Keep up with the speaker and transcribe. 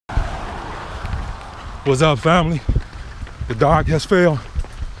What's up, family? The dark has fell.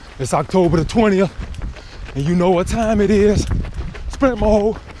 It's October the 20th, and you know what time it is. Sprint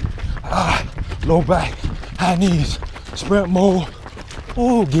mode. Low back, high knees. Sprint mode.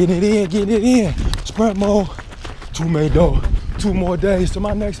 Oh, getting it in. Sprint mode. Two more days to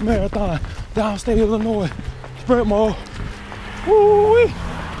my next marathon. Downstate Illinois. Sprint mode. Woo-wee.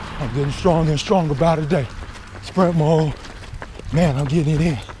 I'm getting stronger and stronger by the day. Sprint mode. Man, I'm getting it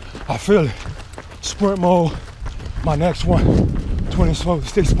in. I feel it. Sprint mode. My next one,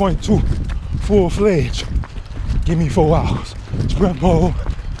 26.2, full-fledged. Give me 4 hours. Sprint mode.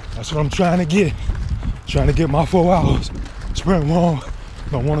 That's what I'm trying to get. Trying to get my 4 hours. Sprint mode.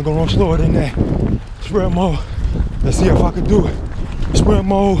 Don't want to go no slower than that. Sprint mode. Let's see if I can do it. Sprint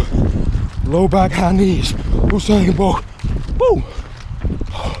mode. Low back, high knees. Usain Bolt. Woo!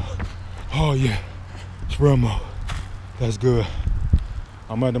 Oh yeah. Sprint mode. That's good.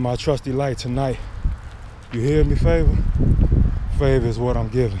 I'm under my trusty light tonight. You hear me, favor? Favor is what I'm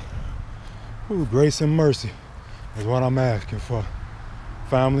giving. Ooh, grace and mercy is what I'm asking for.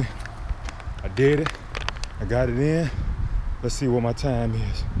 Family, I did it. I got it in. Let's see what my time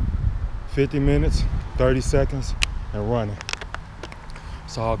is. 50 minutes, 30 seconds, and running.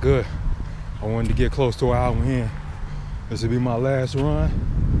 It's all good. I wanted to get close to an hour in. This will be my last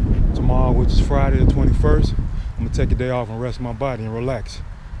run. Tomorrow, which is Friday the 21st, I'm gonna take a day off and rest my body and relax.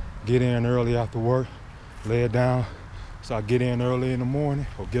 Get in early after work. Lay it down, so I get in early in the morning,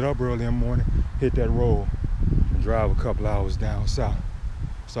 or get up early in the morning, hit that road, and drive a couple hours down south.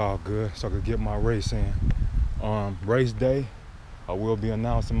 It's all good, so I can get my race in. Race day, I will be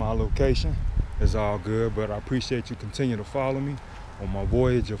announcing my location. It's all good, but I appreciate you continue to follow me on my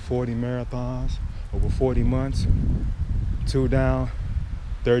voyage of 40 marathons, over 40 months, 2 down,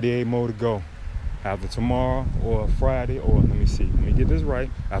 38 more to go. After tomorrow or Friday, or let me get this right,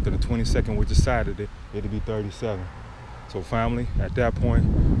 after the 22nd, which is Saturday, it'll be 37. So family, at that point,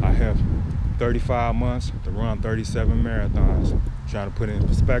 I have 35 months to run 37 marathons. Trying to put it in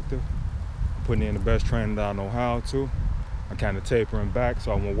perspective, putting in the best training that I know how to. I'm kind of tapering back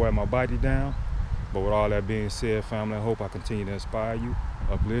so I won't wear my body down. But with all that being said, family, I hope I continue to inspire you,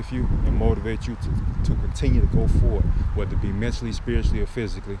 uplift you, and motivate you to continue to go forward, whether it be mentally, spiritually, or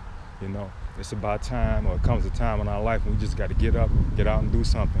physically. You know, it's about time, or it comes a time in our life when we just got to get up, get out and do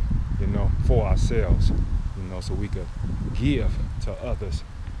something, you know, for ourselves, you know, so we could give to others,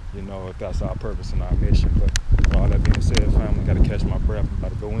 you know, if that's our purpose and our mission. But with all that being said, family, got to catch my breath. I'm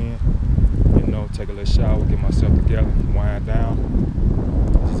about to go in, you know, take a little shower, get myself together, wind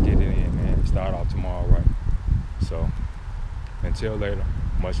down, just get it in, man. Start off tomorrow right. So, until later,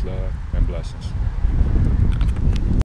 much love and blessings.